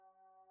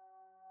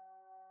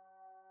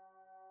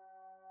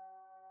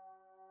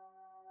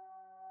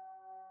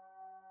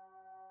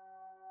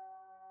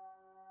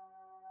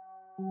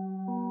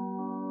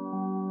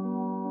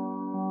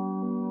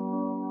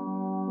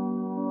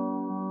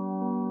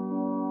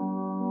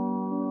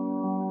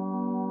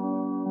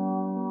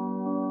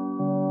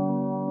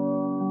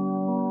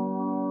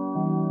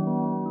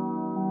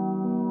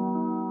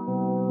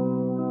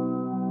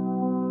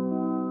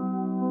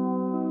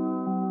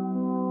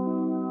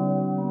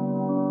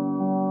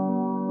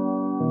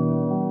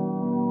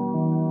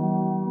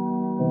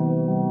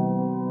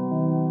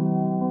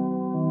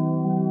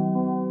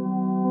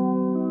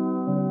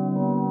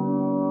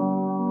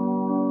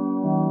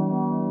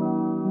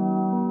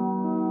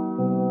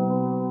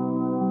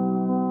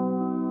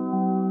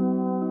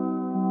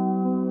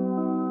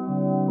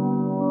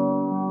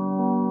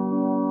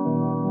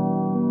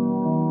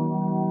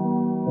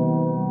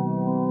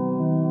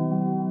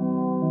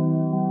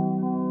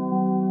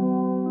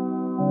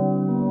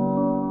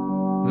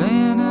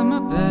Laying in my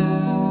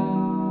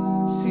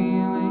bed,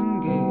 ceiling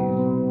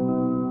gazing,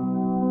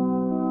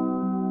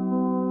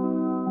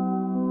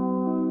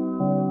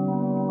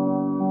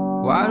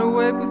 wide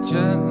awake with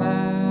jet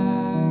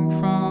lag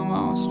from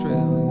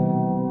Australia.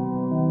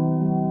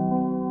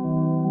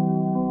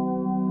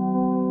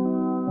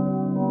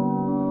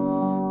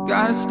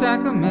 Got a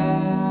stack of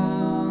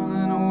mail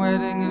and a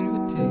wedding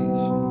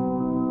invitation.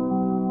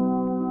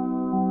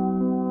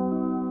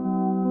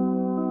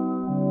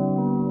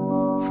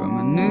 From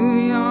a new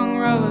young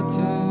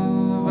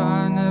relative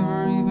I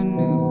never even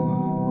knew of.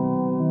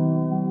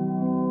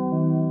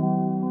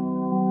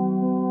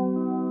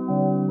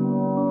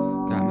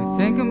 Got me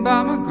thinking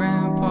about my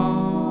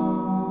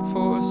grandpa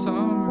for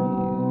some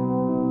reason.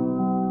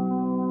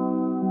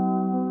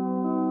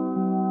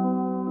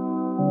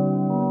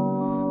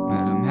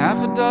 Met him half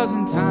a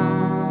dozen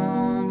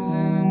times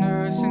in a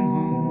nursing home.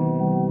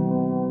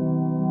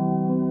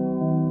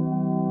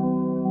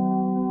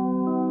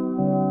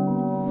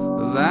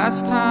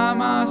 Last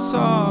time I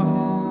saw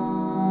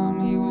him,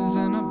 he was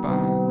in a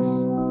box.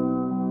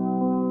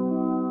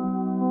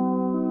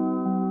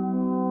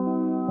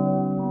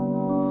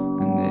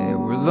 And they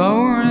were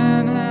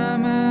lowering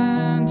him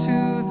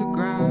into the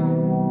ground.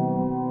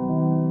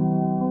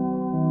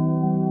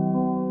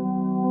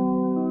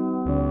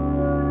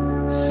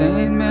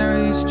 St.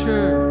 Mary's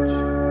Church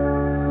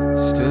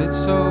stood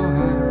so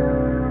high.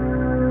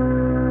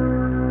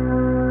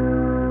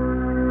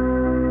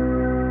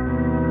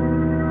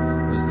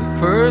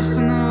 First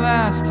and the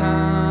last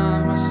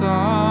time I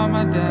saw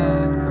my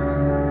dad cry.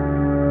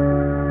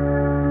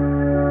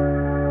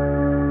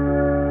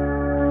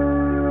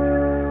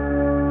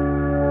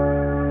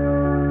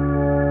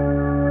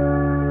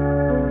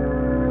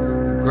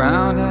 The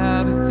ground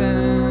had a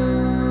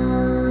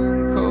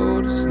thin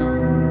coat of snow.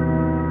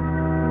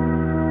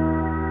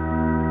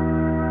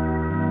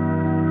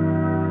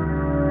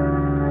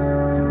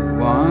 And we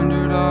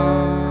wandered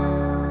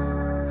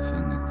off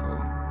in the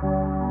cold.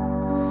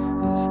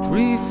 It's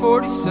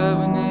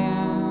 3:47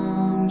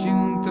 a.m.,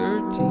 June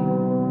 13th.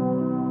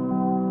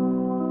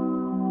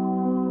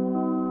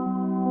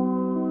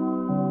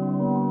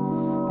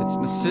 It's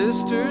my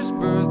sister's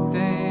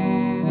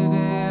birthday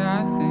today, I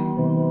think.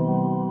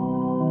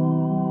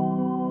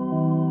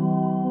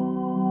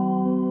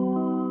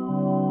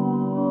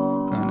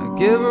 Gonna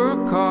give her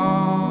a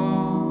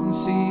call and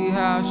see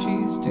how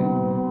she's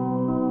doing.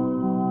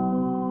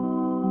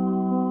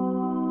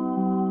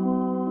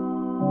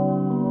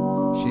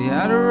 She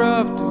had a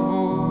rough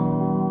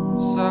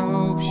divorce, I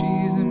hope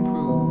she's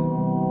improving.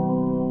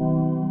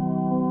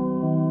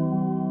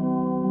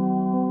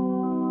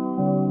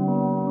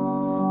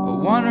 I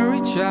wanna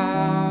reach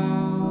out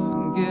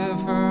and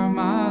give her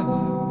my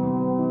love.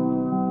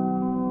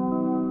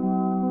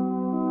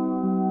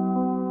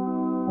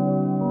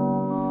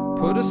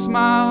 Put a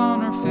smile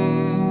on her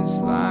face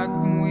like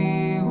when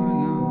we were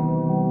young.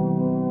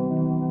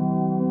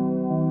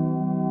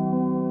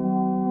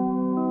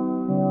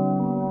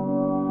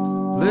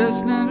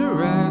 Listening to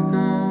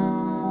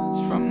records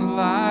from the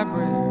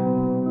library.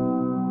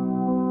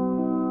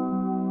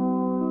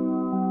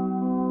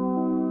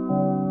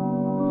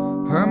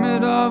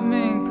 Hermit of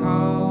Mink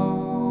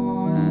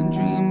Hollow and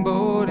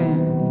Dreamboat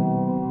Annie.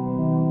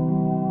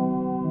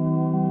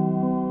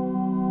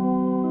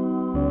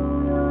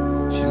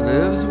 She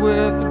lives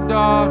with her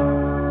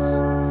daughters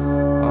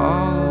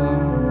all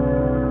alone.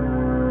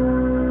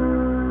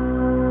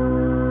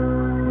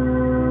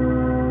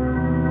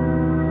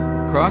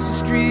 Across the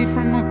street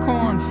from a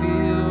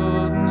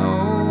cornfield in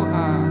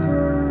Ohio.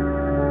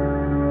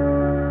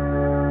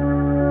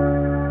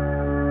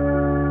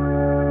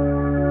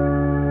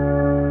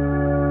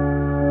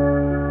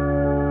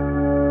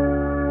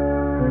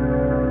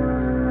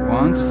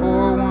 One's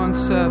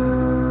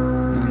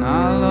 417, and I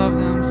love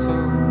them so.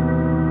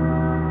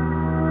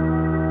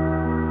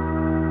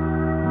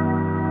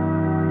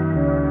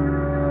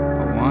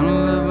 I wanna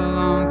live a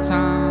long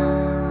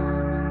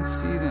time and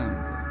see them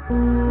go.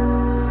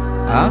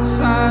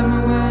 Outside my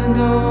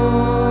window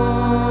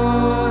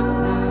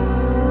tonight,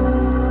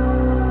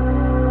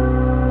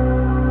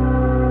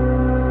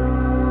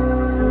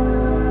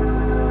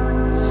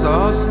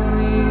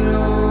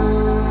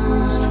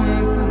 Sausalito's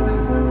twinkling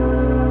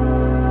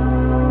lights.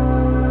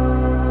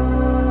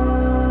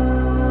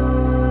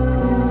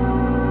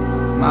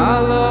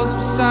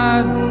 was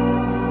beside me,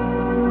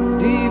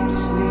 deep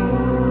asleep.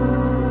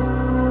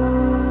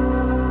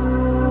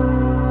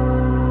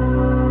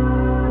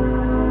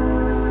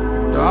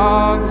 The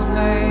dog was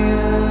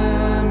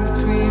laying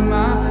between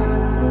my feet.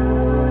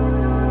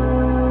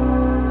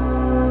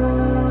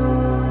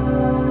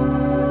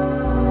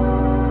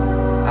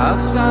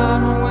 Outside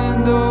my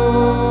window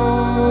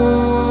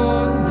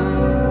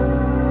tonight,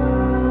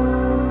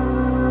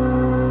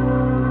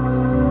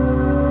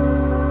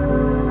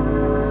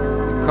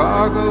 the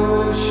cargo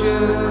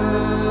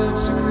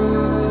ships are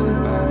cruising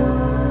by.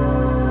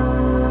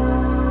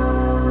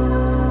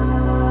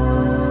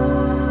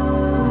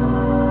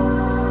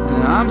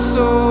 And I'm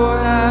so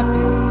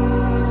happy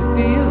to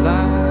be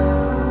alive.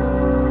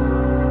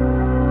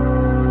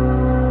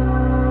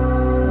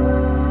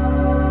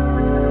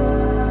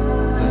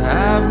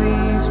 Have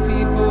these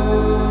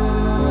people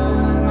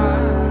in my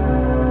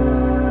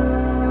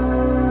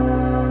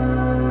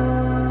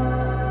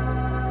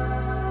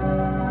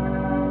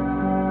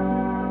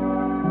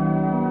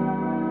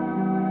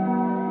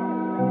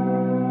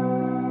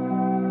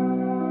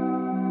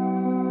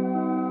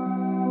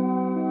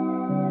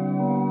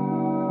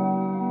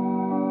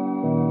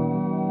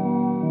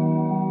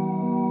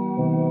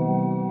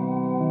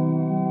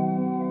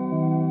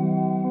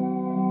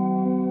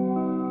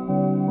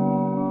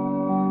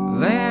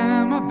laying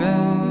in my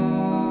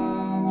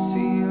bed,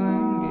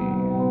 ceiling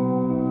gazing.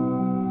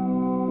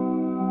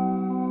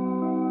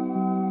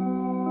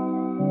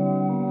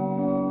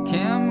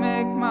 Can't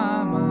make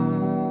my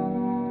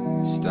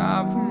mind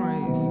stop from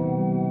racing.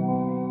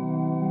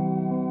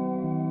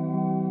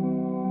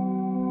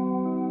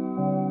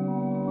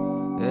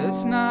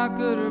 It's not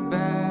good or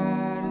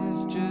bad,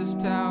 it's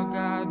just how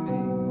God made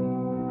me.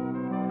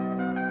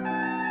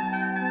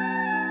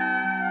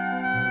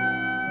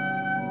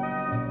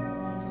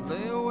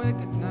 Lay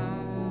awake at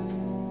night,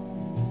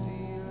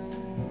 ceiling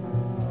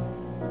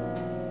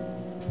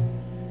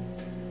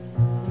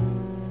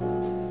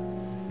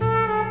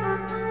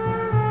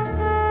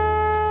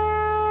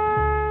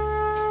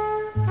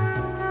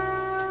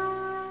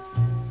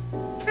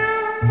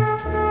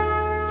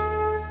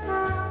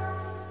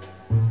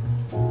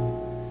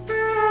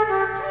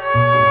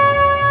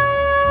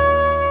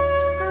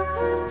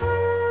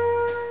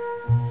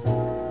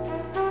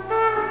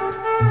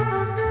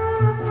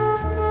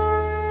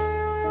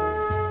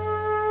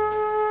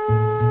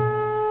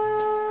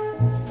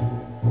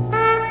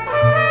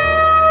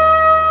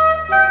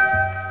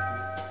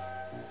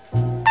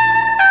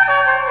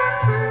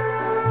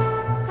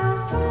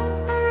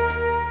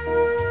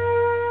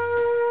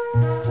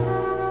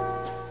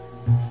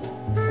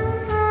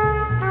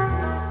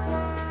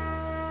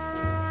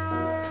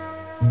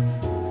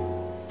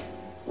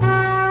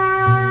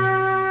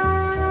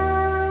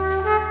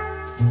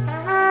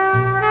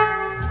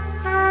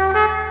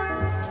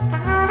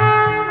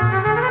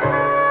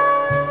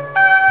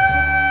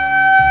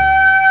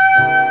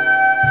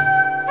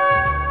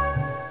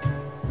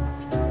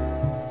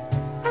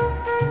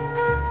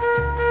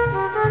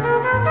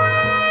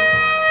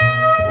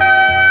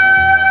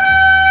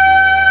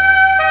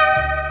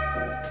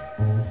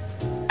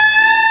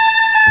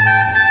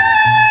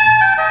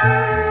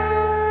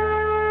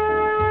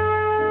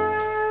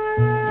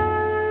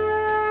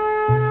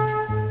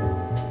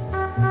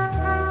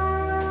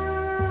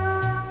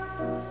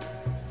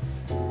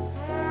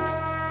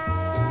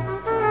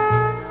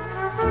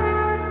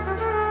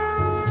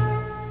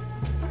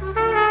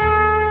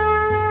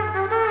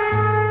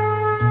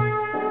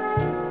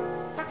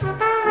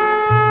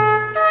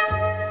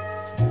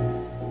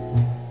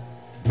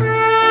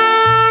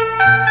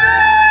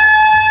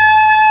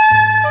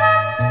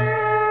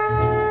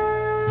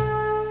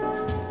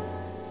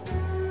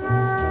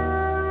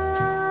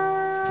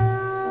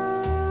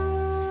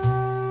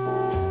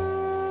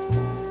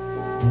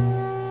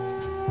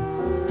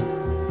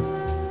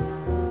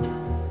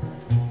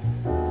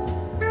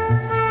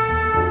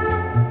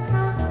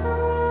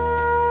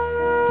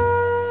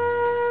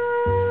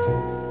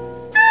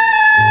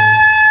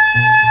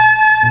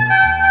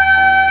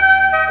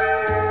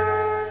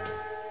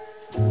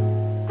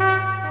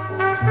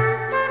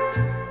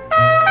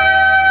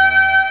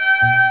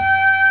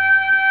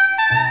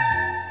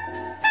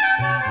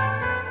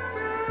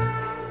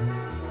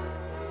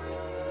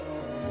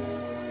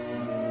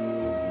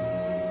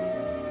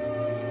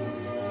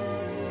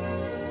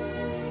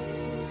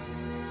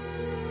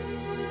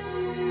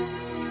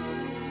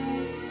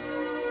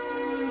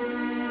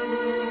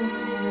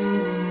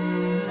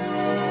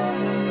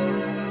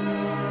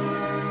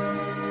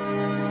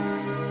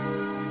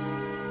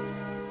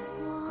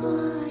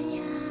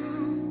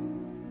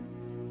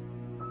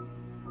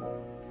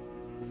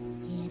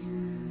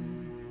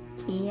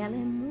ela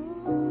é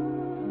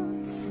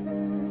moça?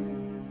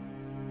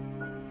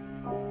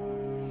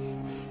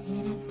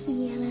 Será que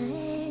ela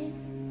é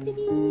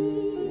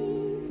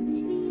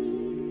triste?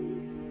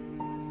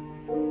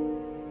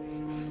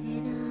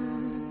 Será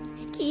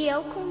que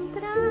ao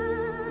contrário?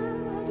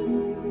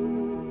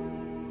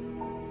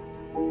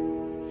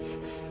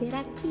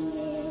 Será que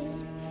é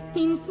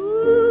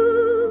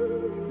pintura?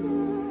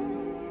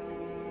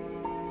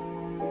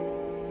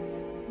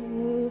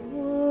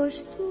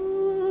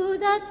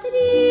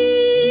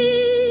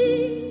 atriz.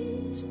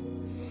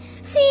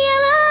 Se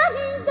ela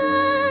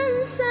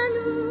dança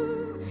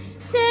no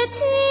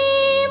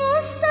sétimo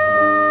céu,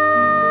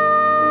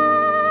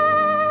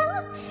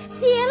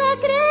 se ela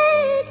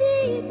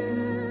acredita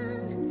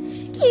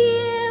que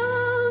é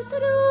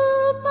outro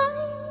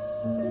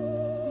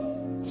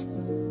país,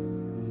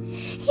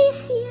 e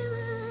se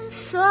ela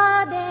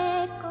só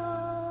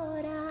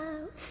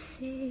decora o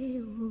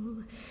seu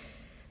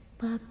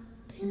papel,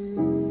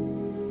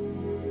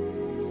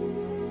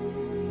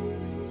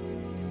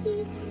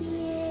 e se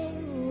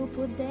eu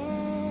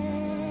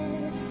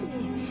pudesse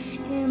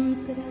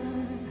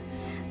entrar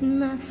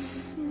na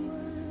sua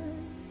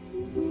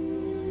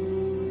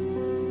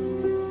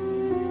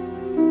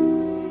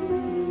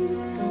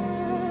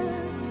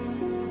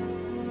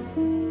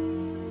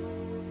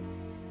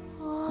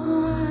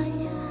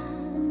olha,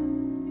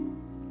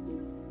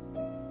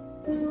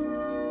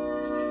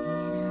 será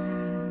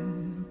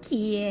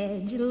que é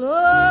de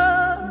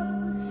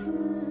louça?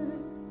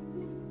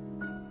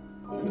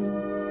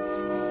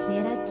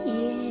 Será que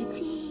é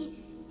de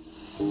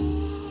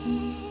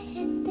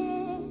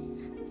éter?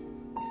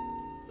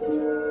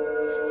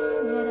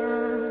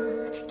 Será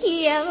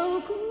que é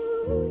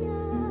loucura?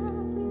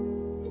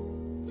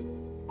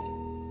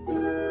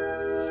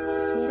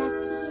 Será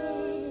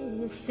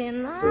que é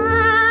cenário?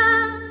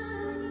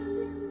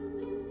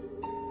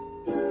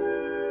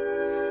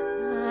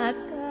 A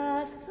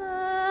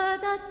caça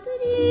da atriz.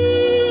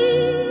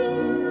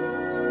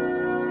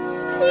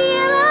 Se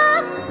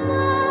ela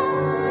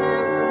mora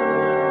no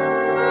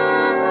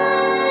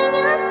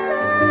arranha-céu,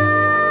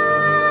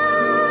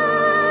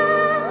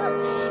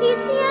 e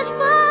se as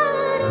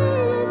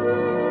paredes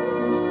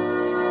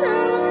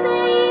são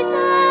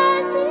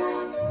feitas de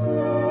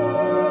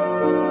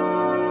gente,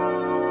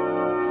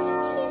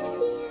 e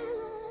se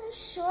ela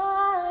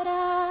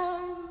chora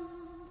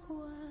num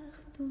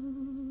quarto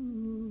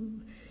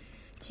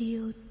de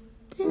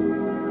hotel,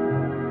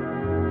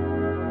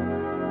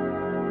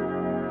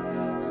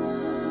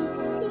 e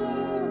se eu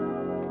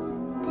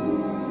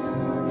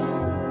pudesse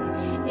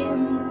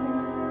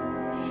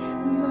entrar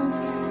na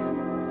sua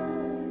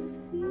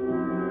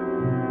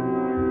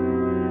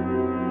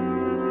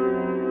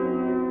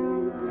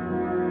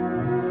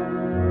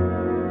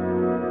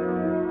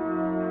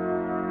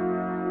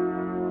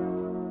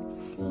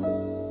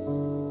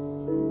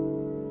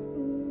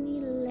me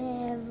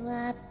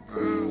leva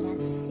para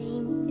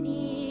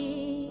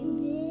sempre,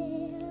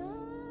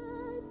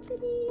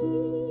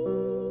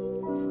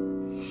 Beatriz.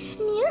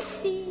 Me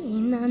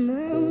ensina a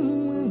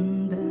não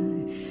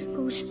andar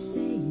com os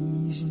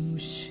pés no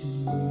chão.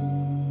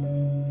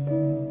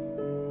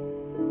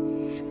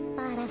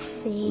 Para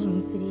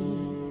sempre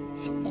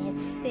é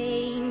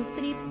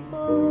sempre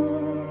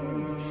por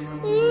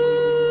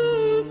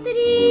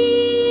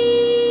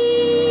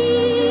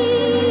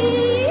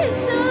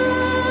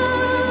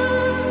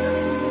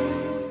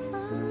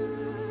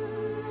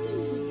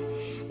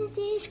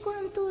diz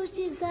quantos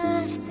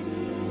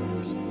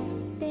desastres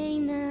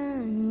tem na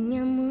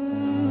minha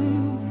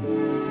mão.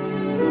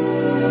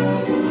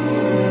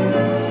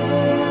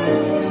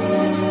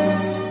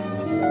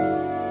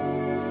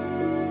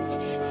 Diz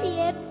se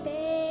é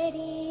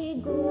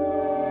perigoso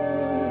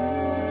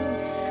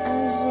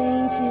a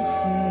gente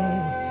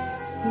ser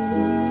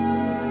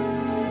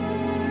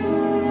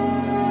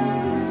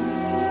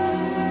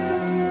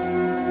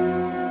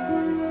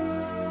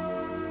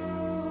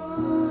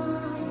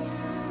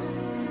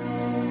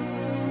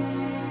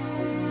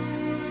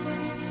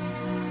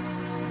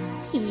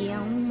que é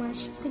uma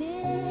estrela?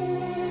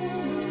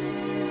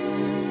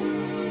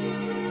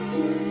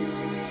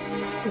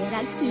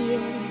 Será que é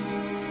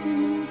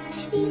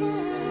mentira?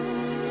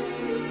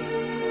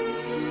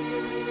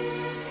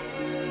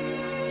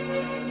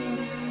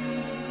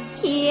 Será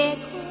que é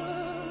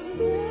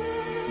comédia?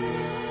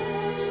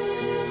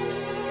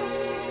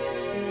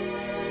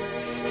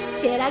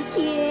 Será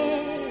que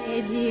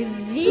é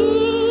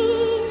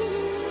divino?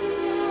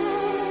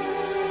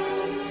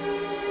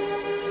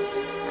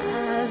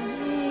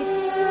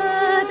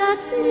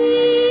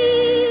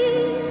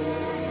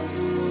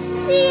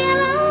 Se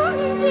ela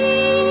um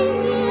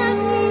dia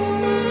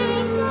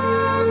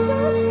despencar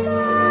do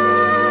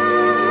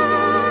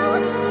céu,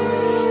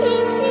 e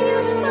se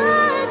os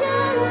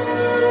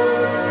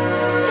pagantes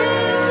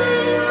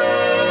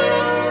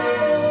exigirem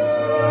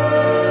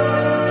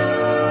luz,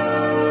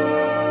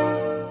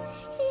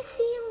 e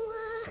se um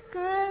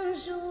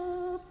arcanjo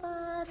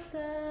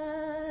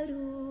passar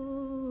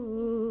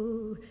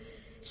o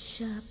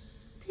chapéu,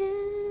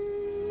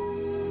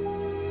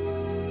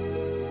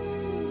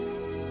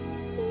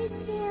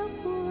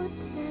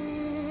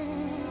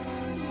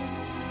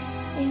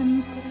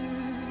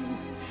 entrar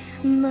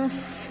na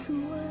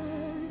sua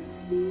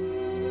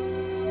vida.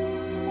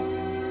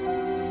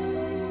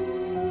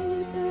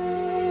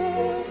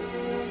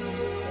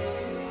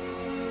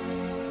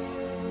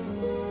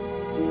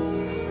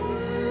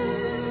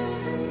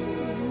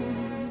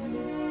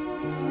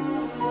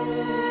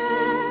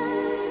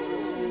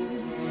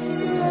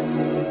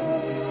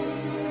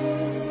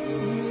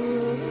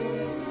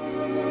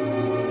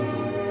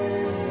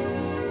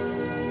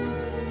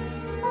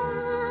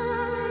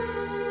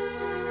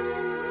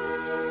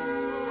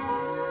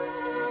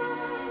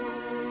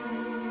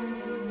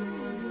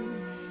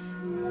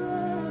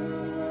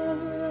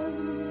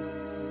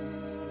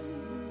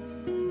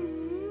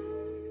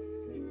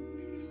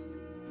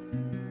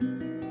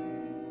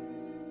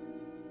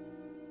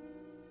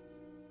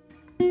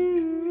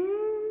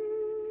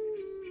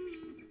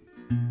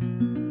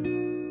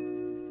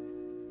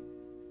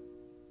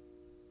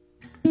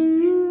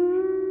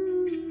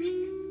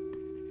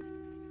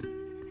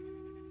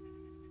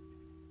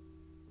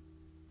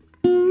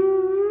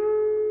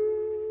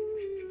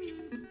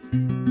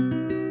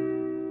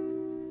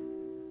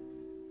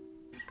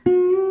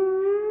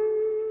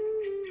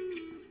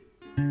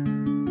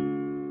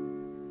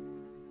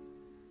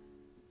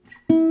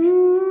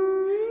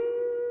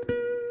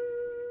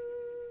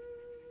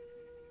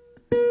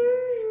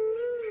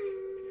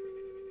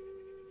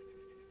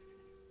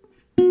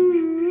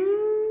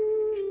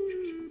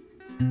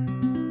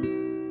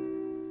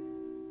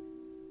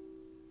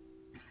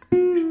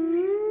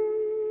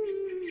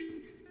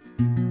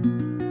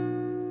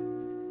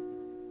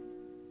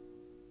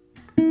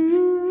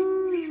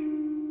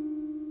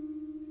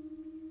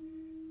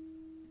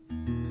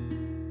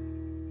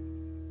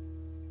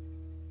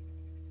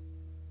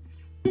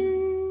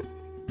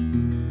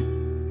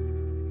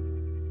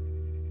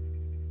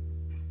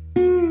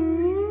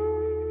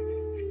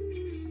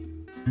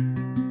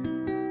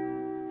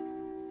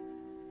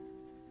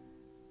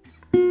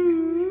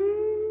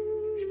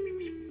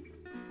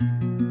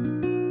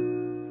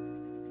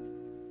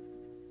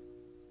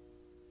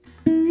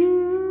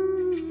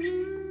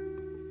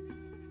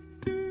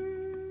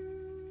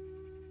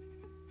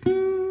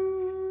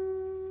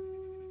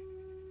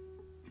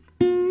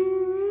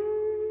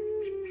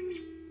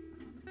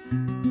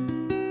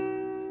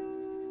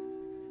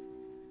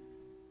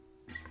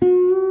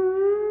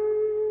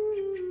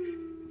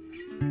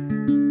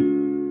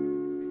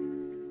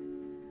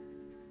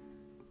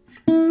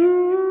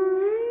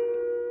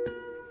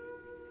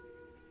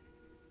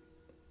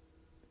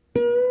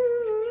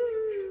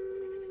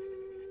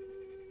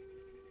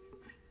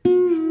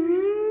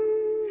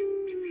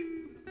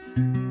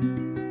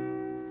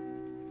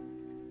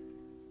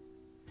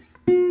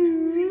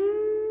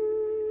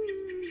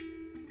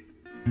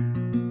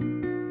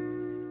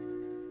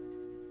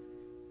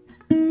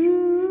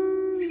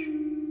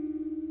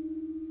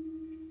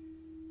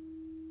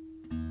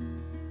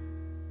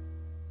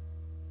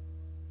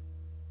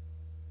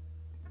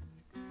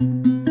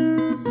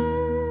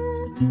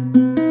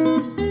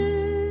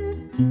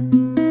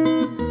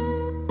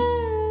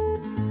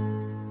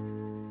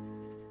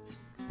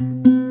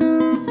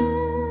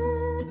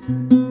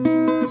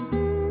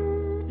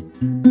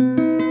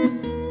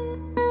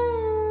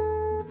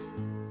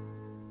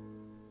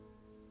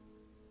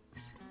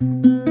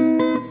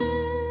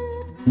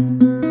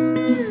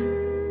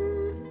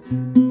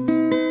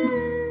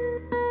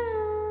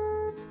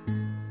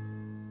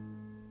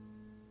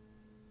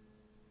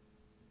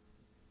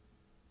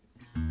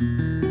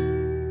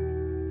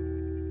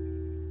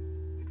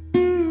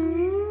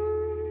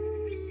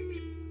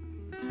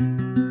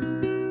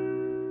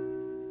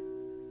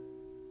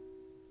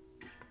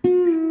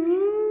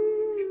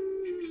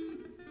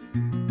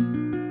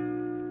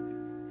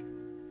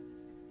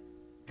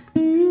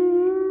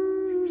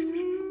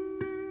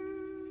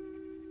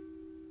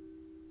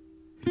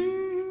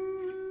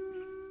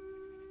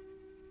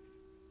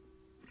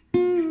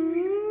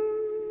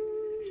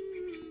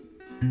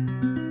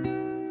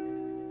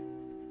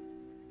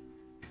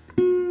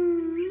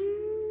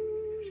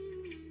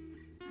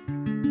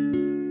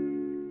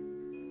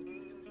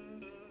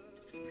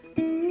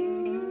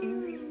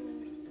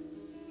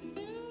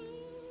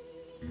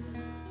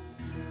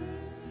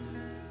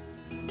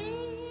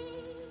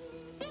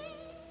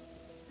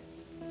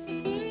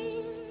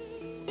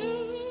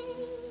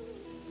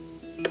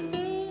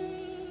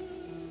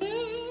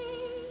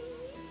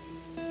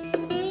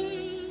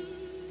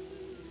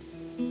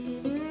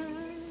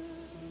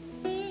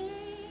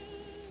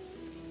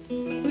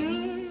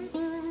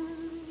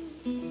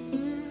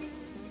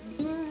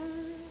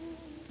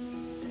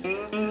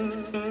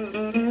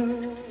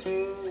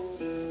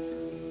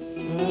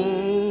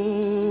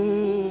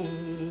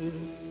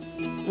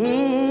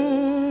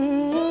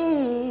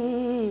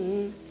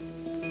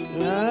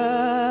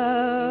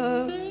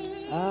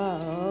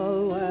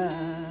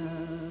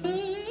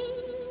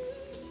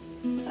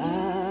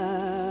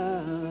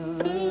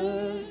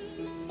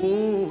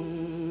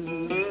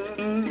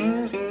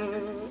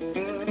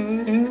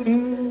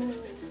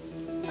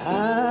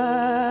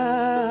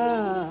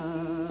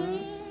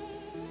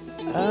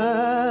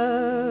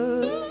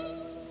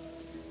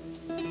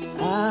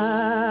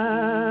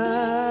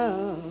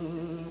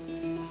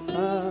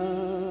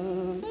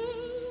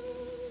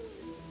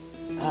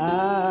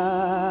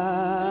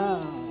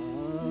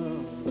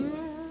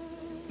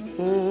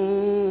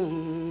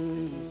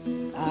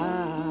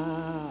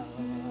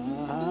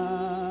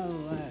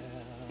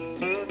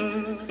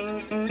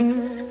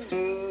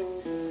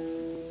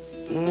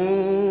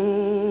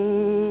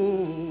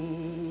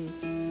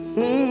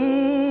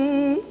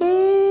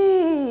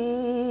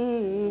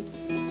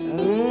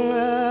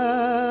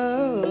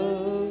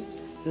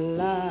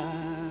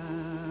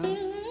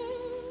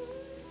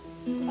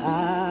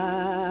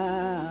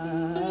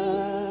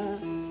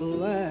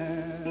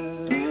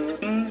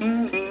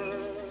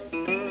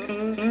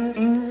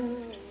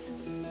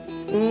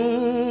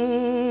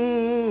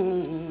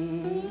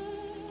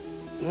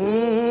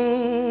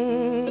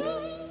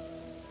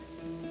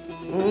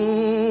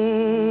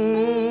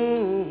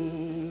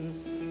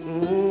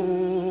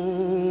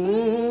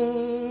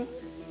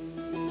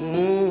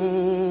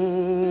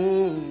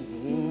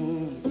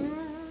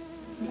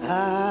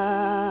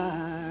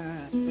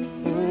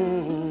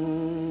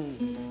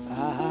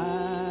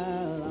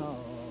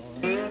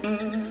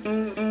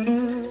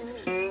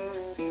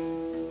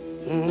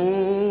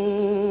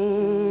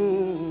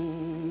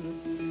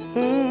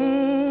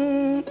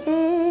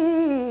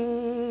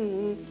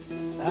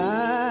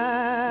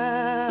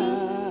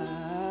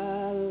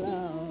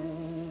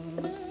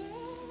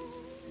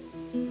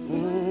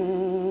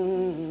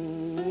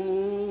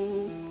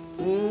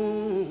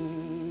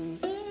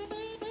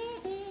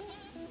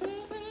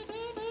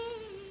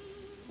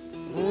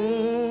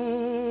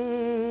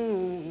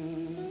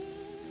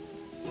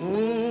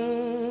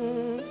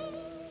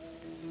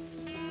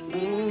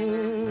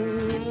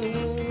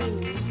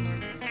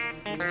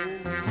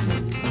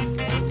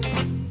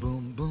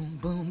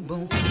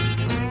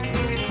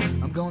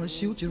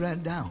 Shoot you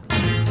right down,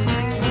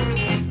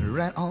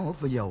 right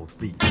off of your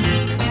feet.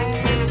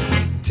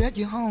 Take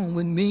you home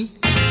with me,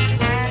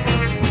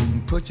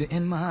 put you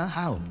in my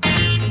house.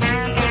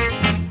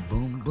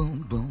 Boom,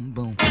 boom, boom,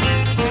 boom.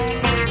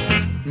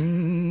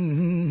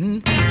 Mm-hmm.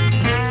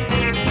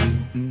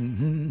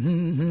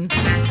 Mm-hmm.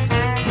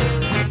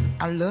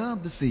 I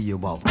love to see you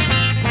walk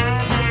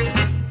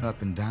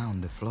up and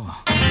down the floor.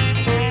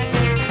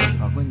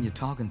 When you're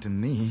talking to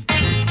me,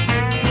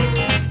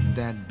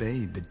 that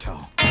baby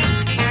talk.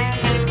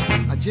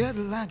 I just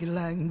like it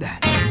like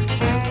that.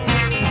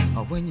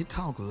 When you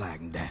talk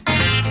like that,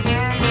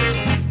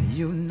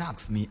 you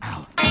knocks me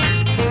out,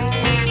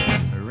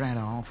 right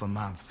off of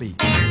my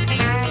feet.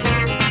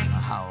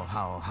 How?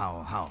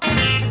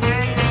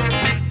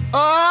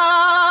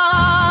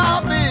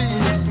 Oh,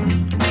 baby,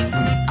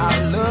 I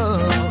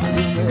love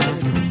you,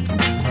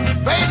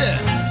 baby,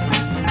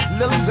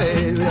 little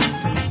baby.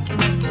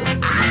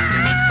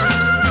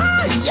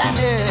 Ah, yeah,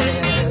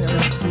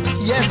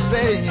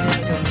 baby.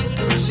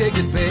 Shake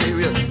it,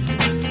 baby.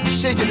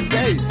 Shake it,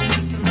 baby.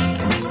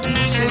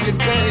 Shake it,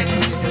 baby,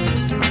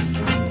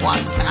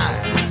 one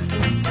time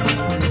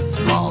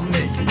for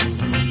me.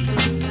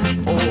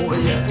 Oh,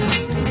 yeah.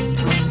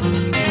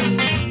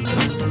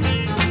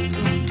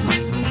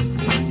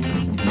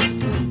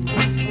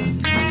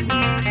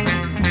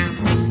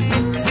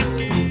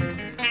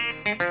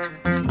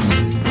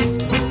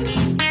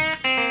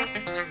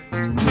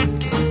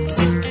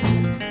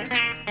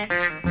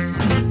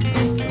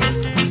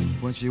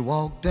 When she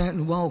walked that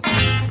walk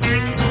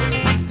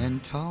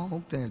and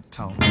talk that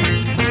talk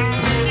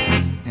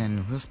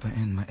and whisper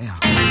in my ear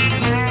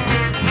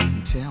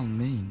and tell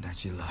me that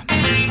she love me.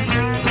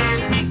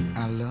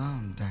 I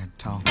love that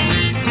talk,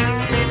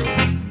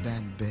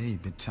 that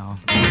baby talk.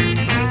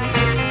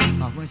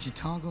 But when she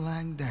talk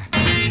like that,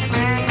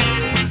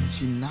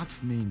 she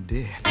knocks me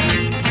dead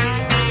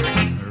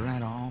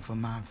right off of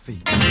my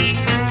feet.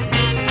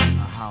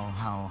 How?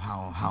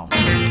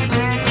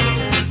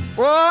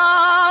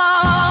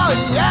 Oh,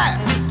 yeah.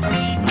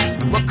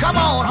 Well, come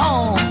on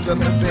home to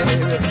me,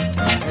 baby,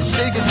 and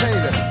shake it,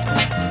 baby,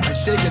 and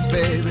shake it,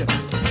 baby,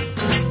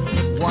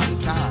 one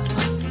time.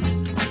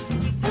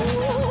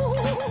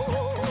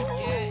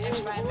 Yeah,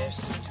 it's my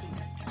best too.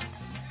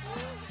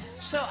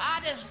 So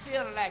I just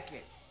feel like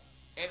it,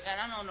 and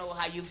I don't know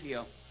how you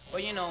feel,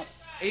 but you know,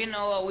 we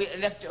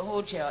left the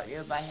hotel.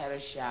 Everybody had a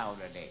shower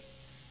today,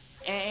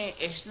 and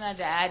it's not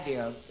the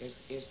ideal.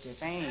 It's the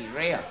thing,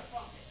 real.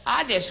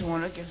 I just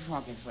want to get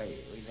funky for you.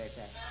 We like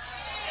that.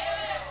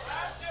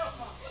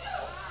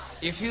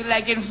 If you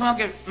like getting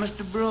funky,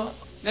 Mr. Brewer,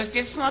 let's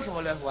get funky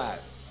for a little while.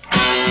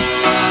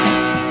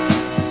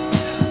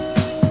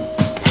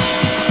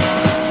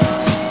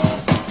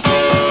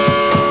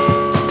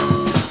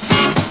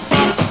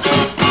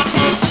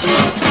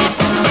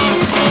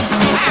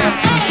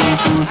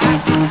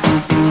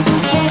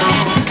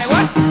 Hey,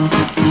 what?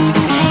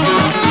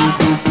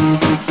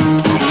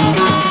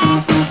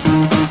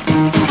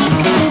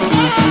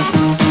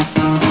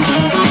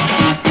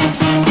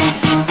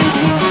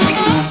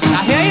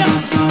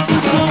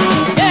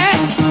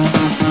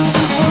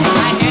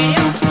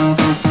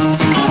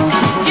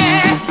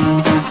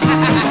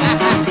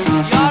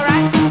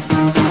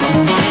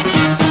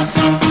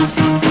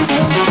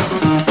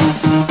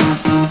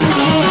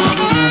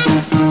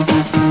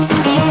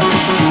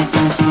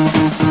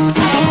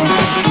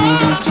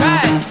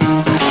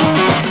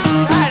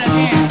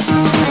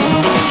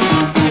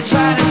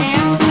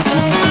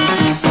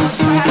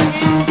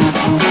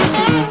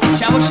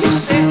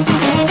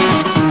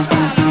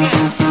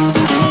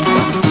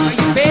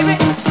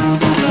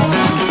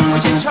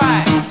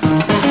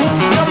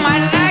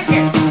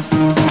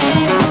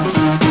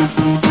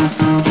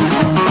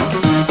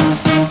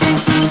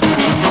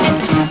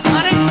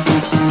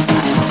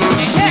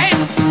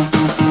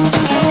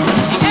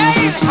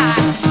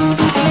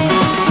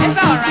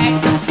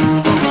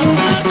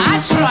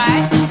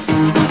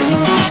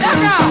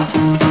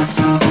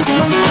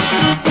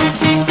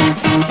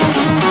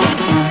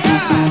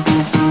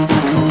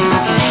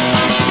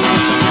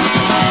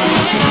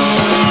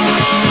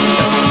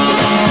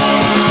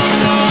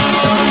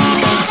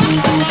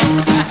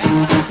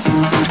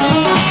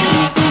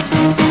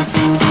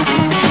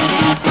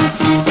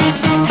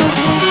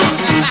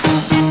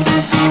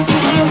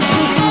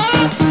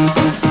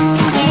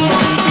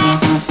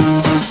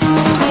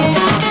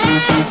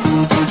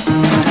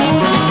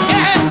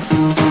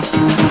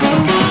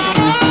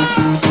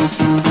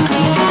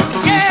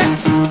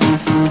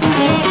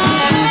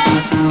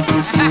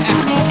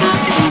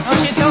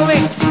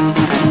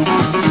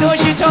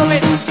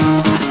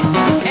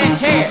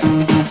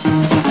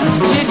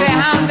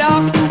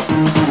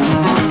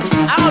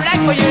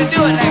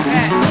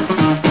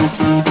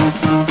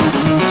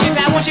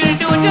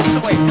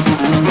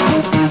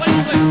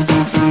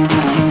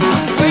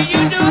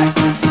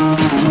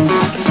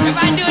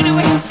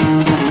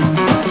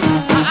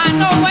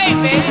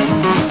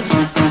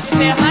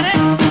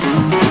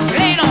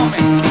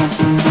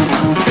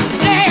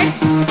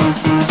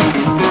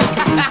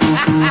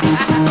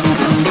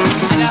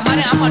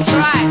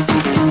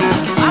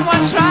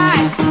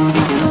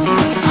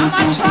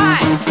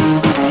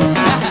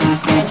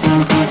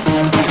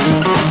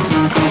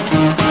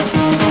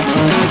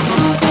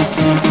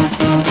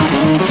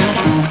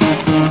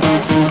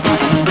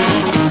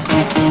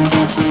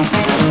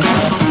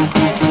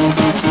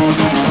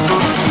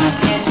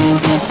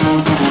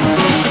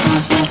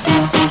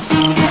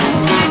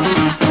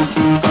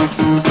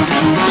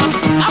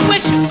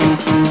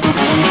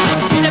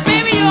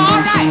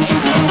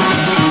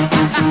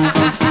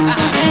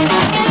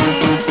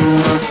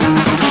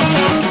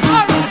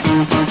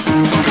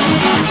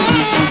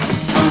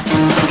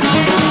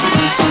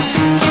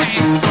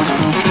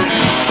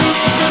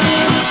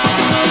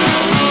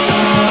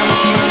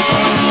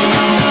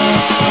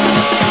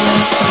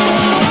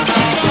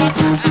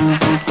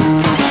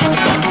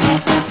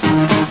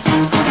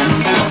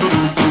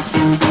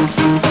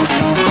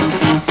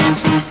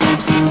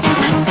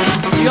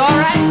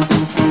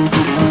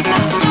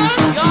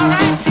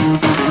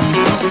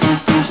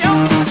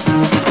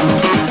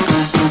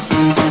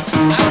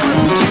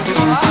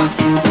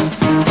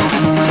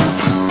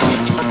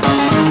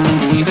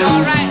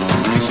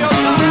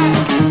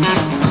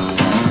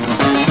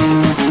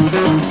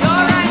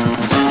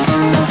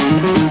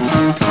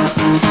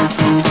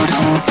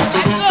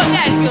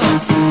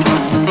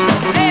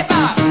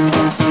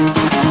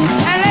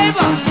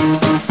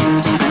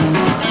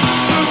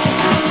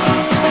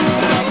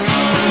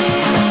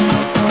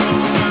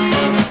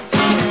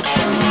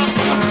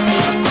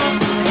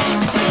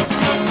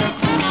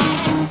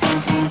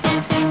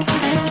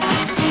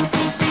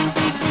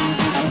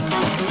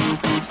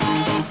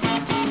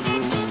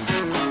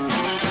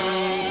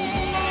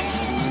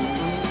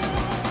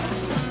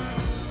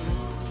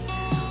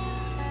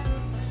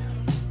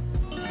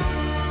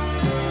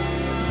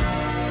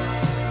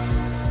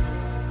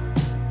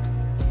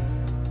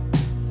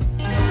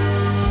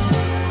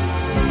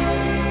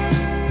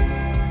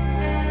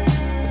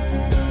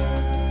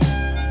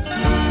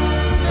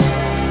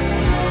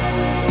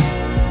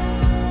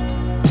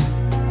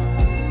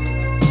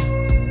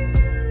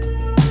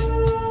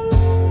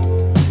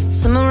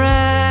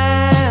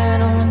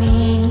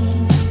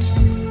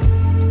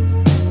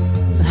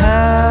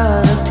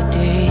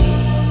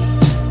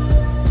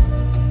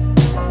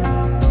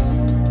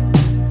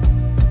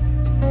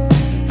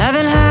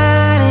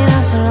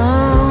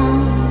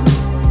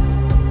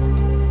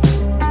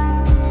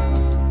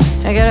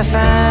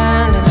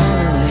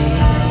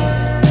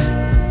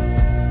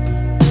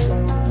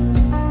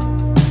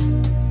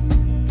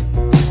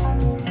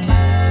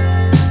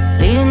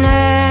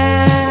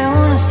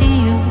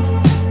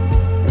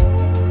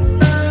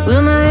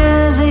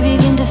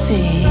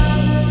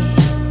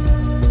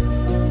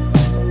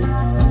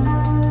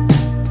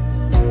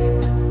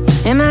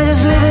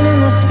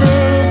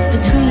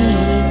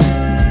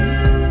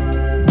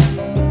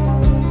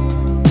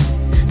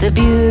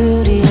 the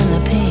beauty and the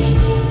pain.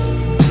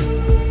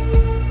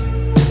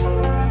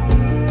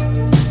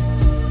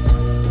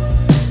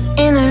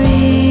 In the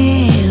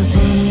real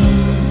thing.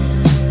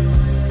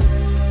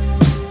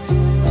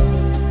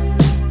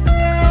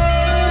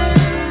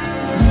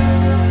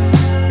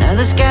 Now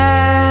the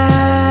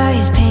sky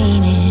is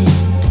painted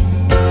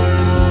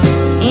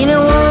in a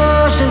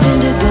wash of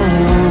indigo.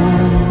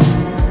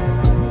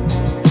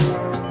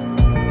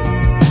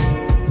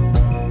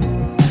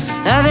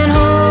 I've been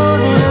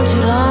holding on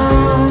too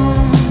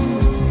long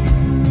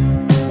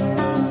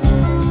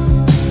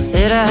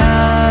that I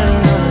hardly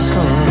know the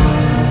score.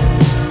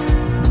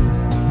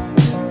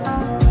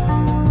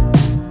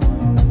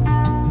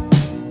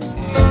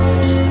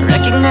 I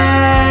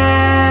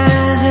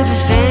recognize every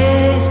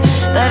face,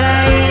 but I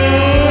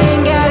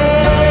ain't got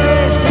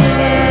everything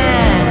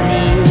I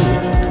need.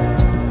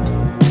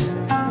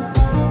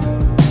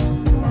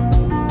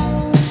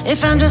 If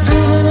I'm just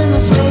living in the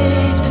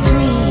space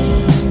between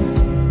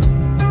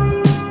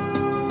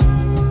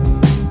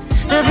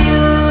the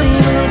beauty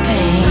and the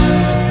pain.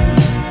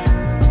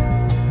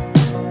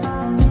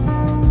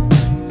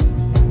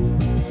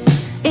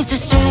 It's the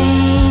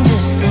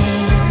strangest thing.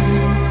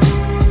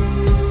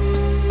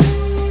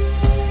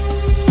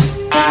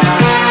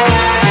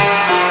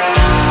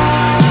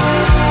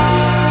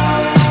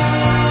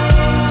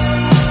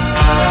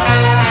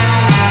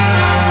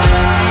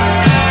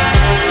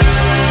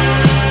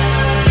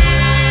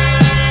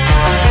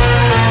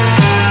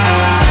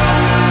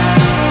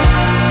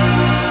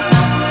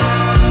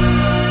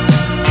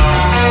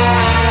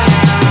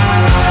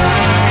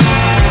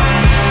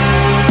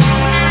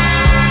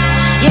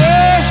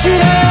 Yes,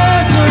 it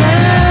has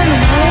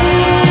surrounded me.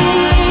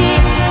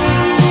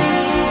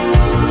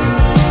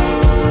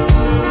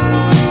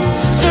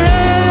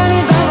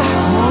 Surrounded by the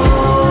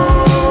whole.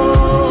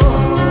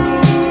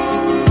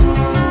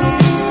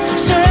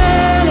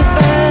 Surrounded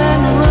by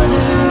no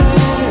other.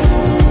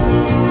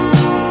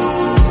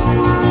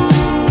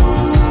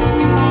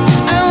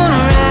 I wanna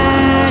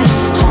ride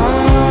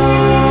home.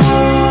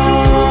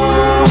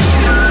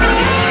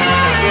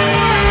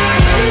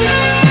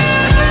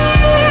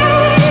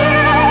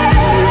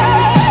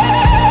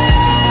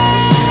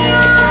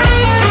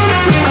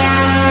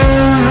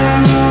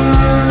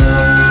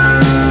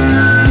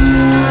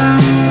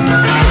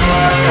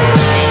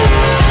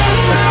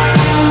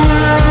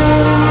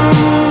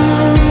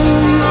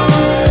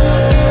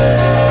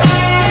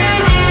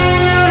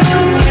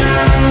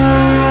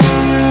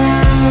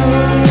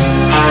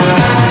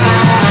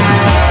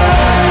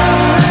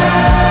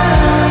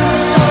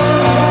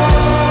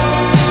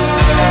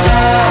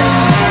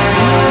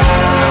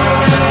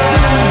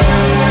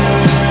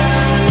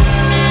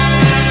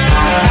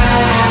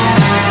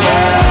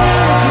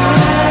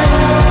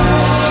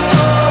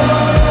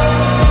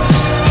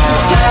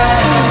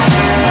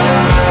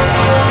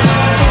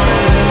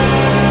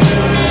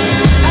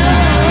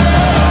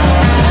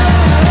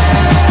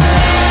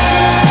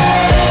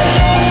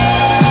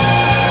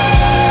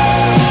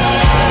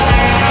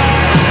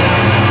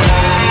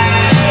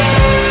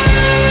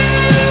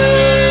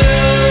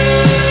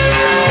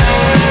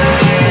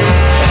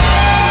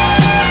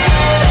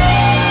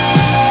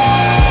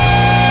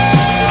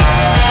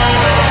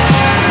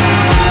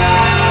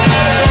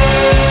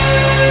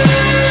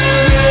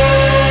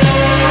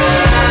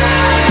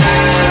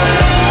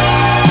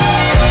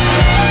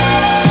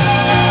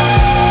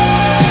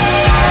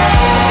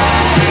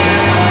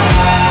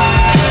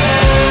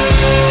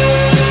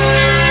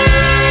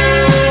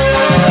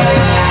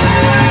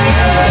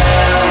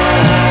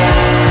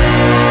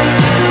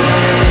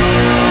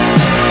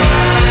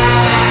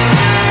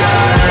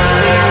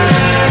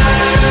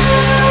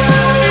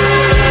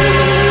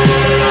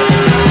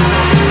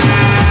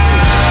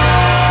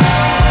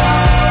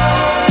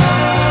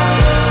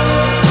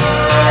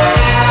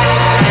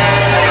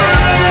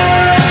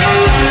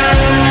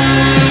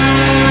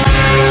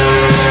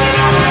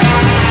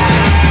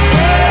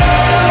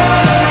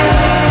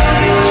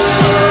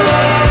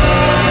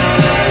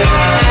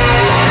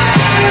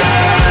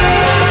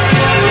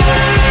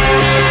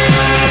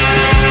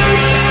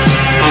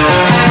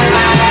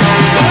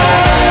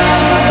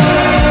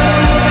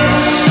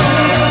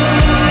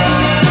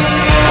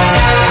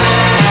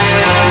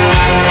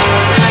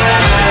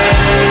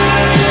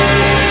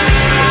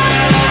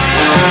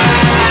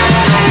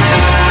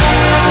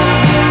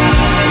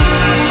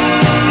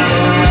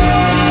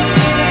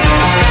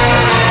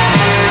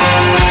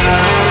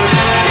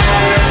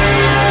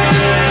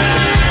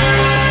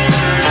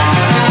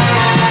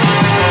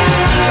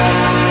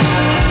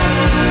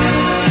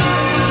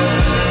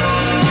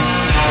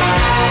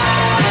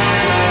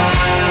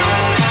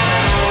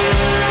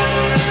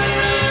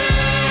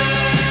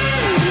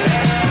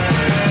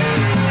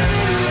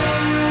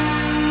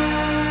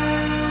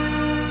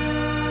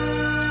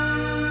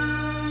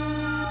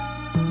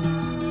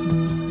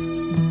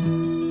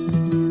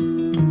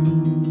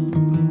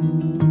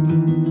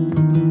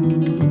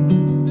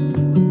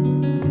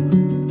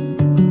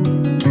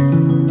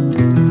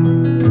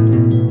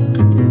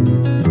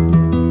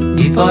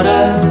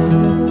 Para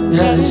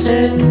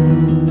agradecer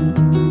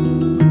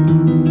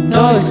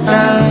lo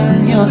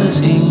extraño de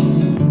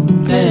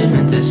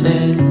simplemente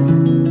ser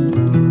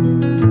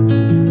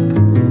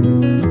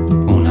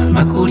un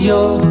alma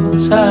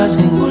curiosa,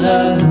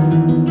 singular,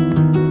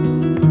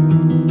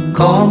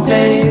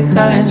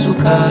 compleja en su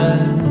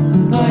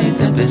calma y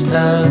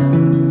tempestad.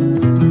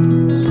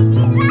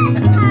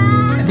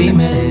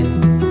 Dime,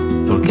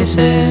 ¿por qué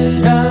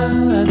será?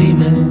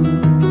 Dime,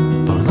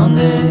 ¿por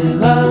dónde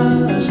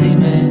vas?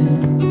 Dime.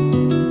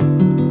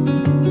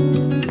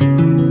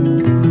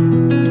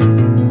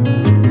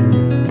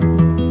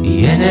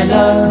 Y en el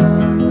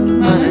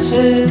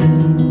amanecer,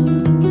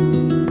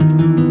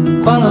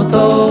 cuando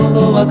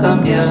todo va a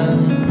cambiar,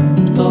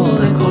 todo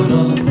de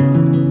color,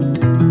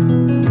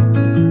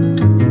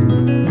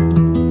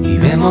 y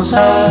vemos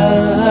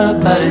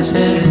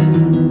aparecer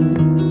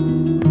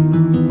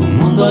un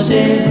mundo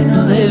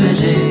lleno de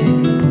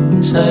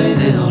belleza y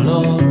de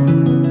dolor.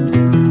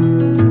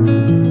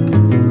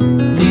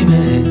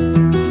 Dime,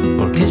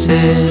 ¿por qué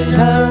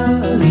será?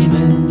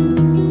 Dime,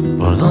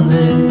 ¿por dónde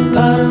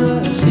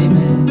vas?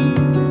 Dime,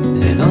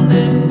 ¿de dónde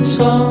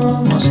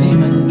somos?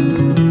 Dime.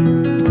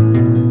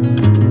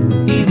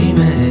 Y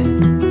dime,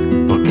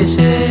 ¿por qué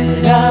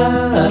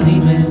será?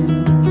 Dime,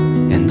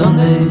 ¿en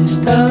dónde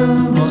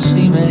estamos?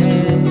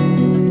 Dime,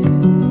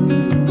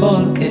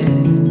 ¿por qué?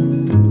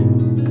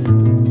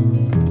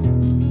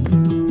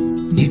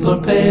 Y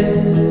por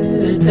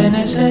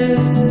pertenecer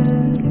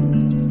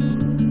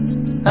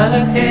a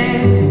la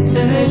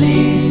gente del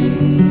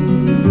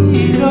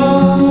libro,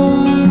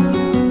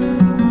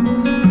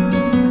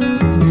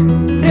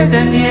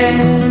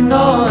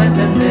 pretendiendo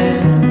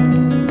entender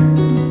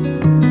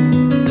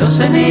los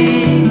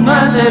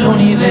enigmas del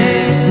universo.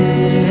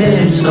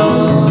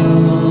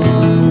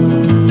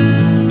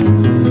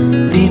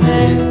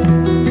 Dime,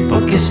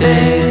 ¿por qué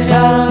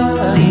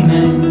será?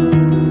 Dime,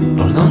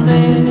 ¿por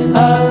dónde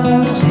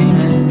vas?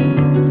 Dime,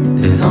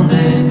 ¿de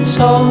dónde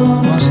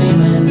somos?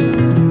 Dime,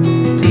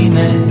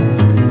 dime,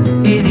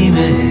 y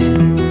dime,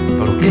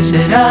 ¿por qué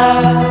será?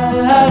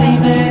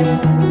 Dime,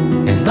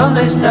 ¿en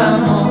dónde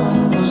estamos?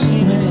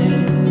 Dime,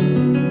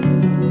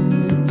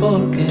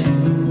 ¿por qué?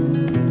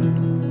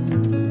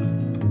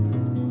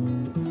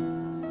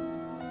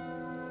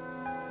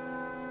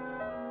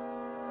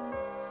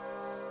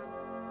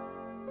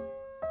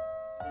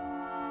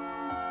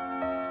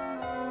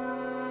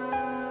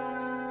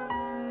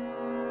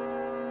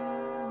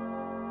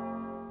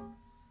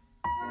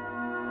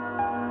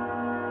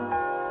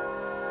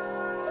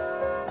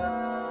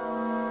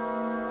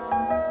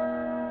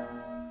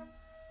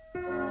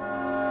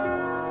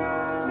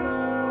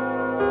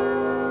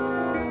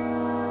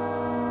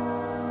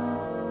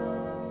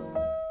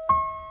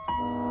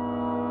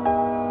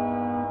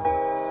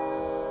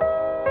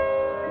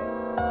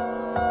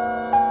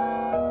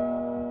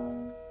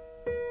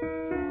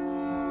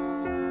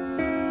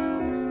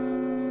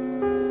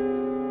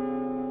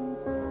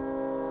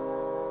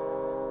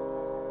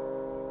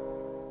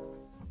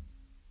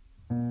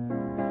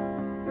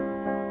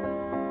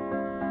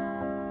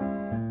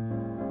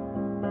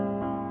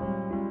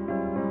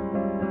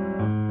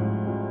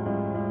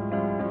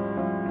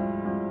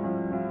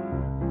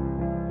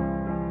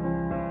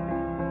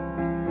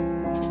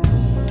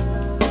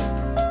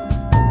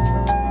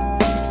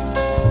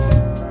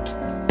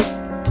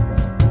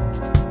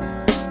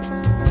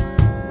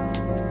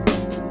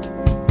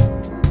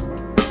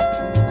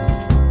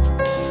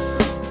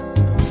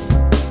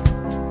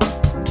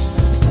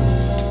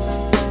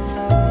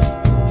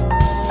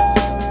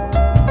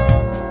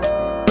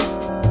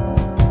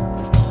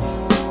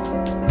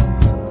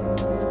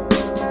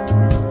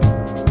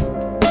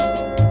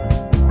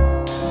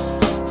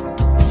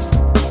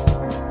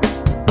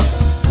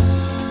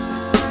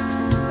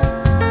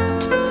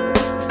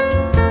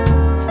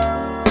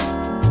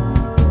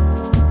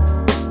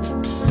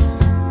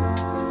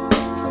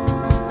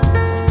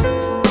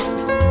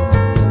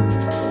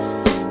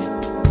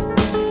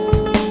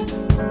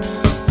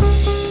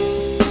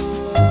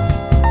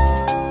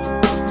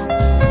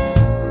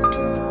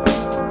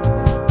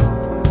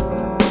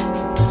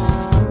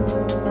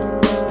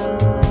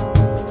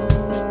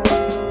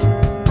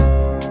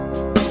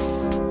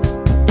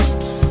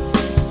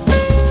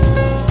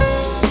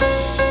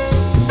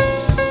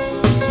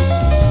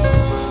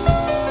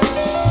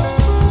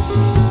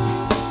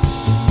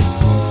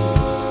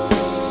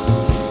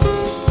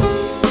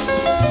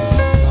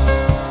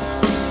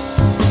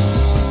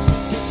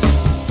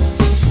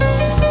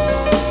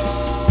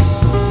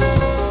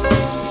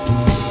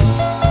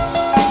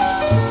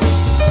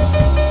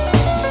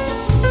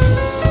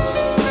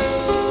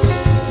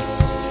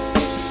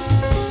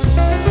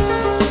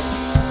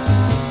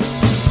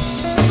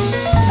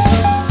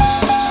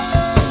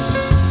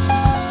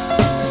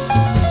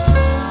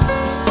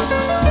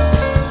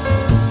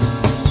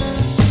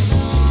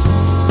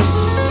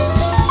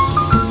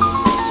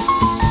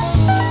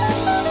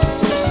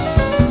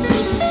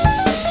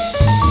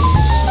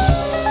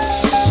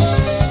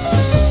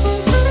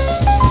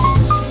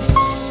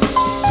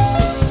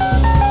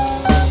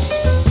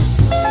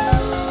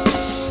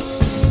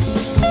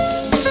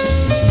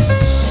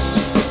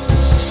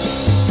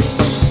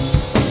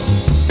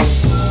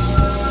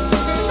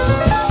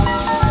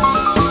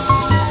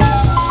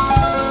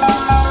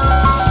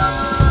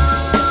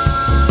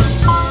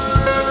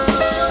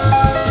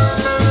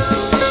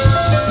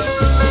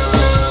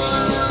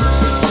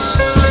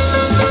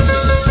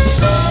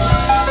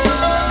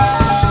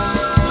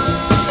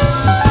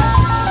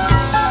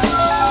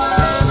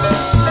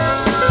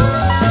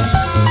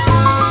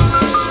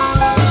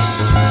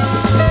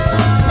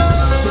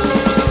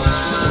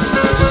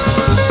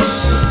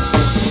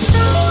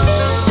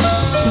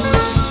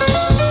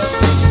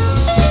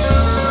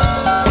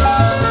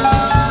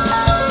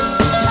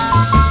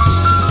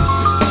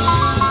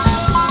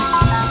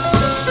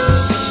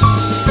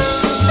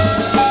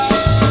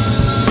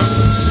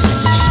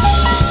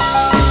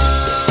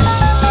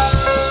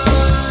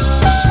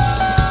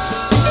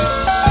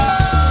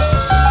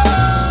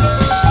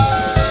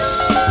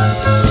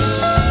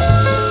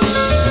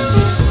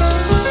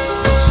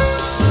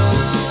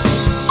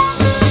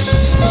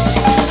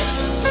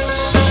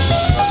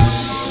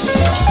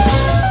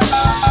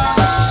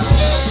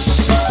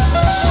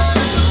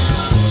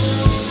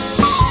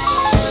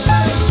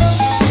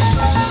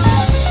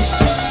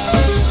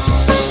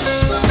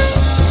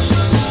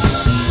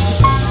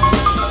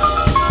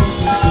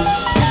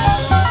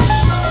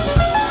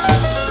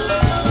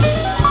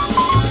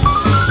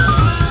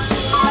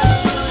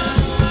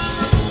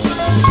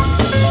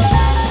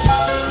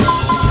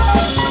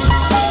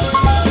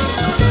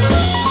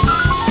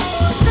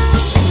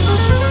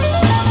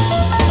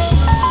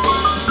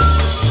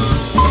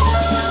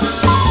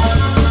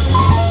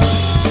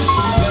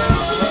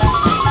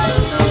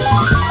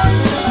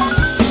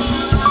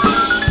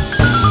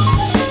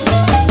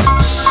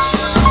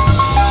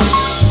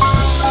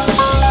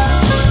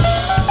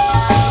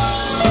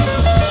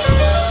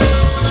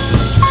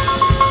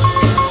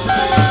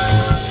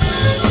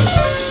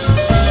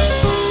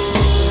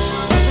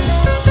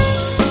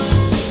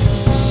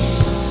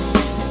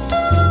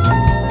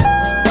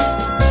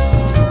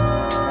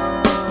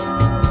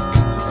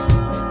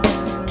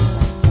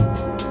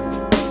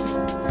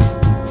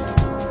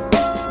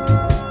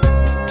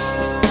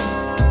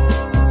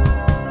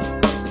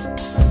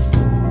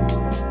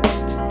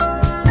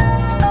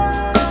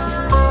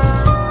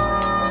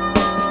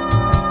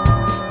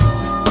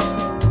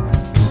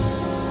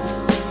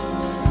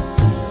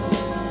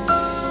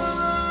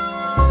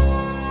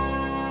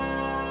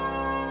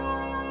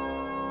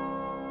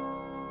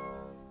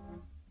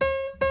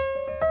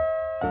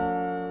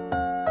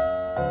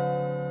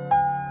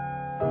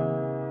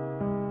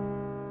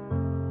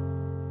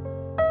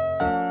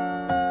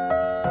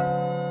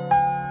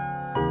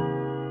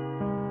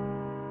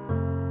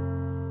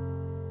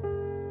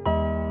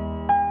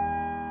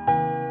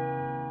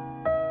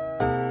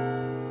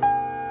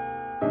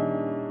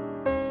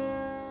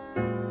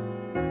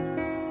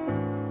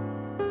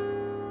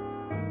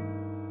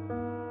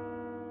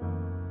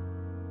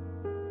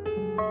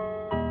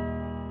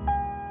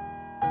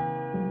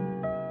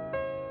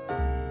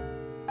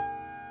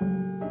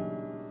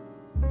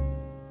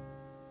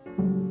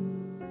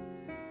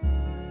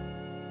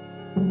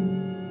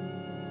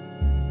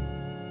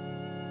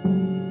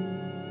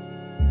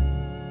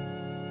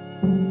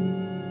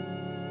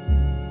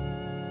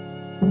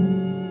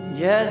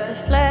 just a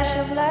flash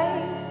of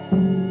light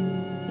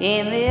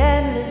in the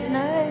endless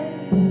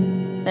night,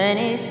 then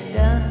it's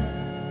done.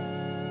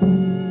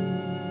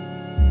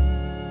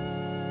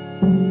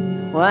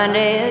 One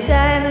day a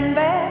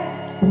diamondback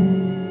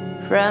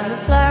from the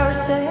flower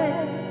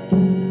sand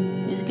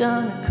is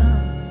gonna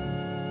come.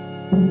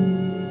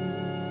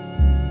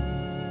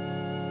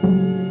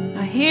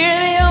 I hear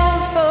the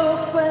old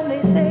folks when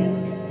they say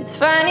it's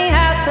funny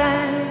how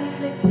time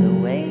slips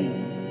away.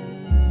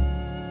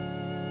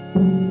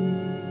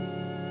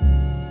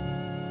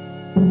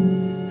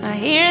 I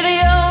hear the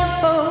old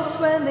folks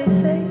when they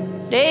say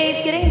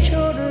days getting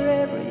shorter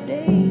every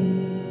day.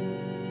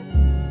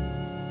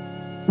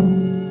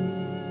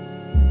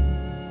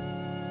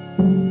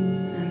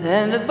 And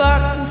then the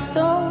barks and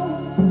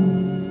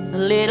stone, a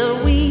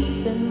little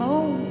weep and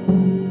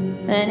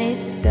moan, and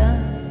it's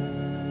done.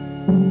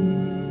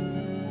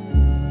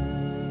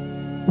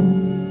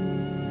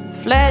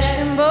 Flesh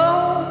and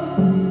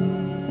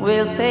bone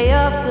will pay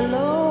off the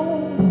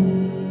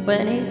loan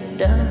when it's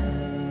done.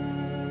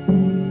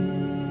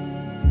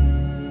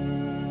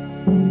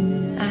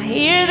 I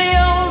hear the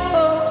old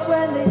folks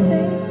when they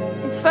say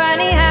it's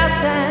funny how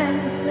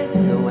time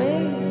slips away.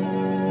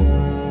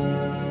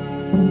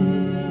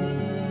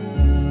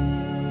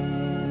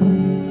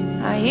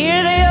 I hear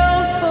the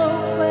old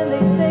folks when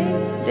they say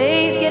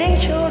days getting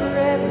shorter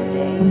every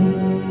day.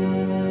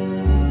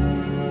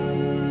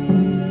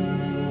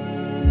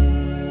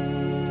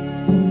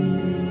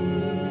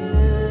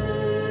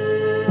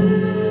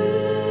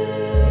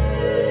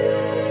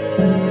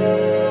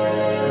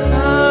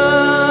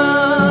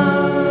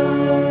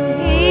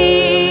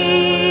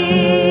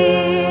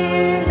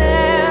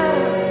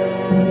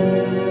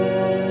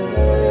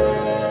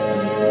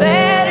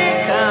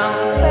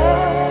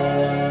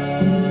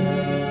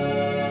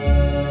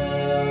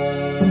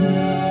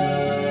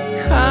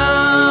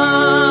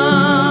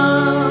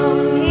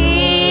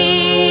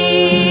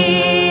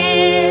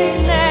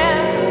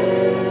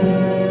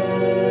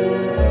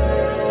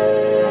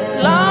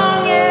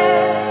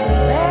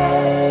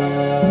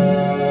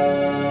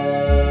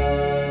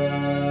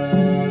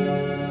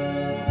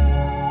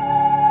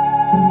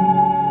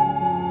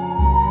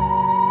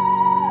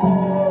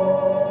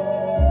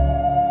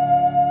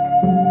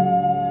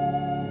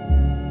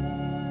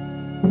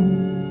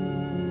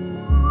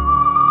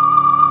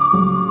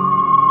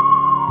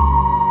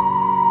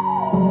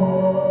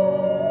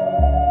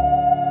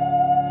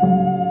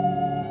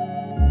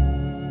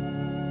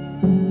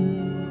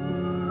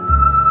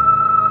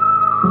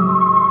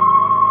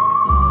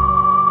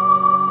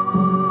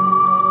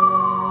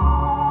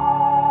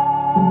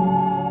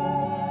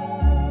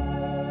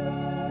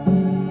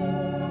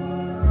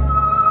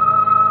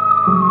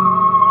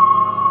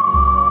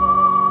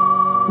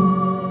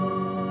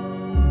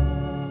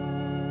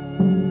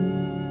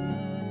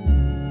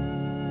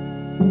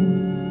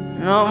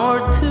 No more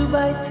 2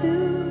 by 2,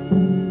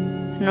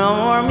 no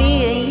more me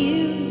and you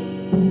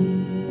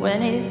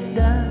when it's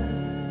done.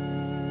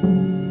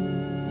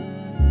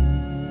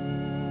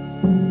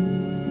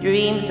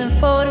 Dreams and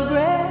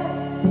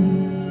photographs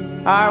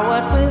are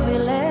what will be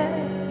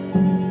left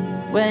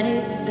when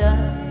it's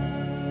done.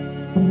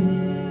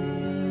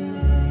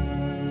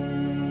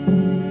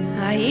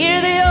 I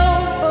hear the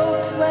old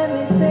folks when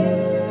they say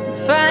it's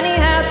funny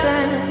how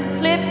time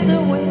slips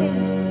away.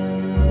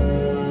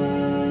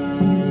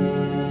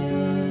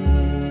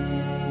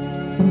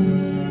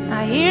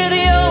 I hear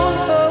the old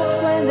folks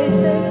when they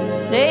say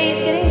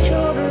days getting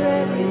shorter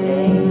every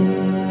day.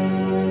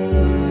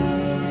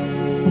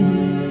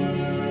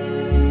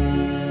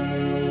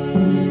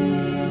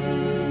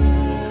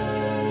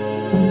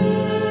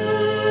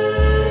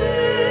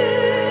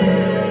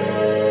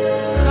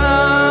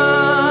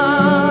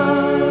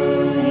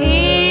 Come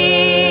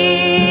here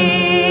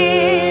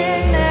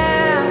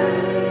now.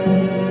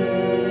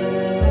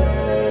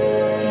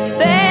 You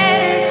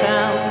better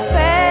come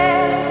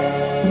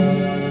fast.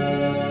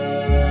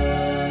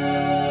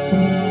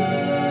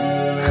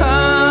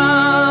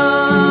 Come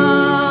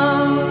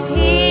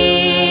here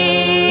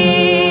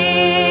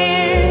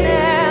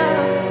now,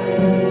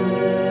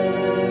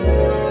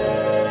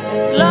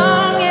 as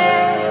long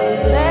as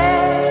it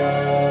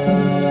lasts.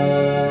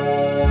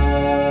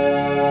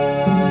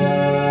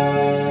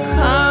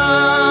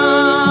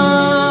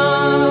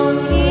 Come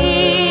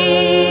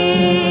here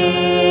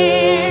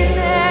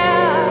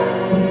now,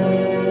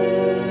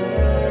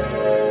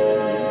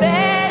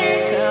 better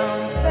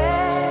come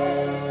fast.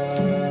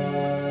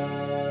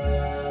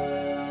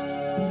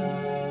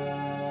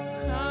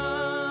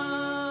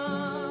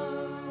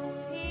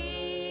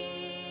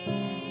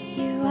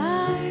 You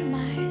are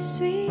my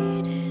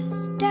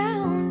sweetest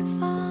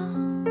downfall.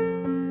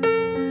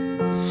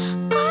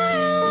 I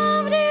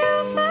loved you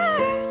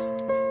first.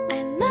 I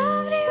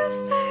loved you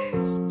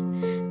first.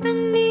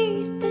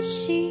 Beneath the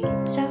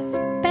sheets of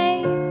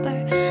paper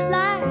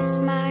lies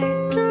my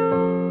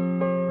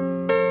truth.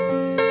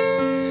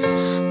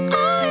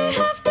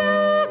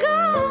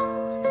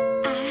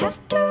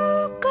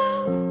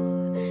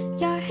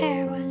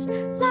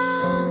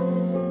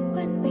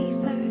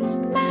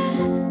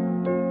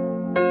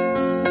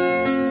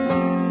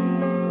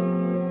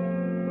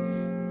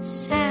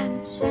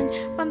 Samson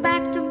went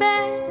back to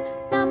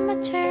bed, not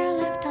much hair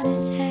left on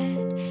his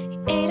head. He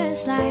ate a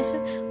slice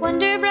of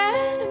Wonder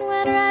Bread and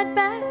went right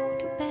back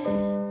to bed.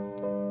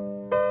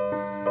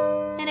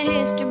 And the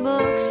history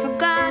books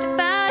forgot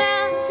about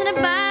us, and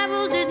the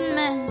Bible didn't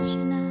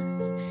mention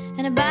us,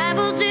 and the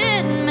Bible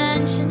didn't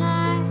mention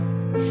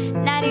us,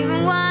 not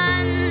even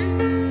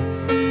once.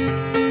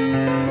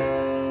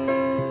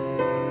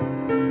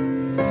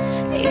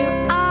 You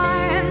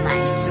are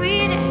my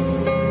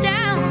sweetest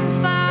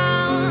downfall.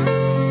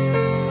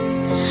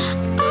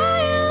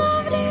 I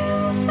loved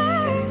you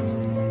first,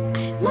 I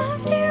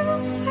loved you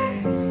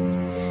first.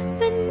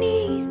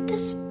 Beneath the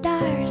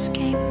stars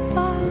came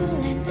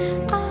falling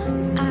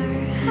on our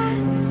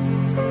hats,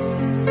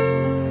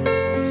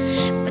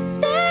 but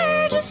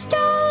they're just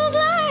old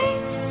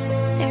light,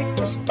 they're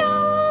just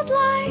old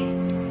light.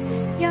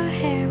 Your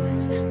hair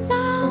was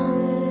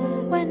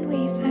long when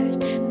we first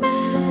met.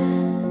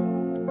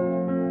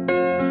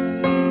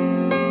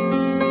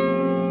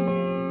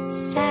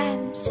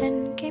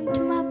 Samson came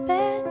to my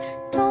bed,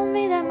 told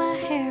me that my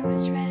hair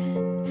was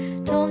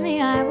red, told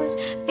me I was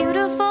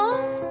beautiful,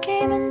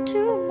 came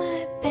into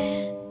my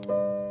bed.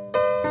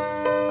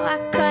 Oh, I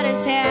cut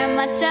his hair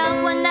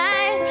myself one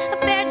night, a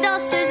pair of dull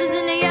scissors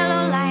in the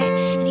yellow light,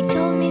 and he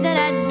told me that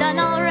I'd done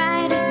all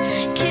right,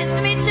 and kissed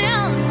me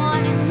till the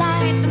morning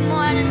light, the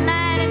morning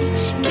light, and he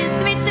kissed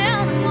me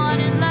till the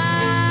morning light.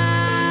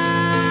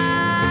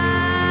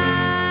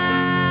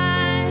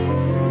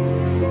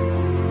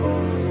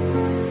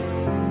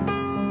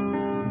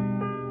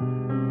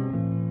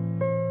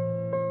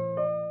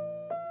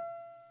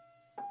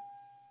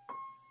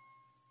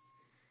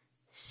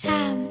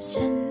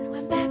 Samson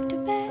went back to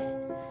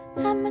bed,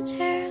 not much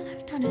hair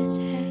left on his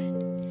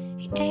head.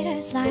 He ate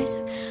a slice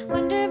of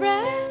Wonder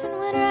Bread and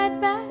went right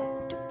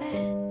back to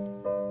bed.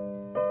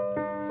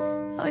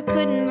 Oh, we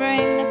couldn't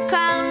bring the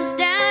columns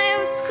down,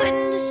 we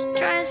couldn't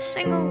destroy a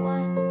single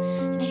one.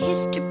 And the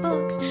history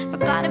books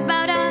forgot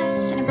about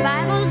us, and the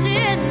Bible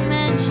didn't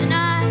mention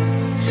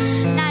us,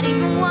 not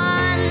even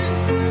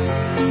once.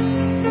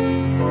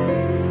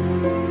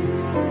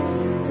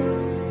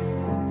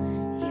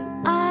 You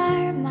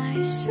are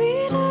my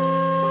sweetest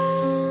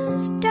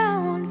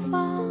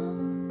downfall.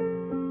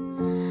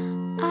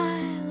 I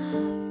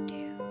loved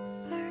you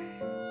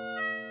first.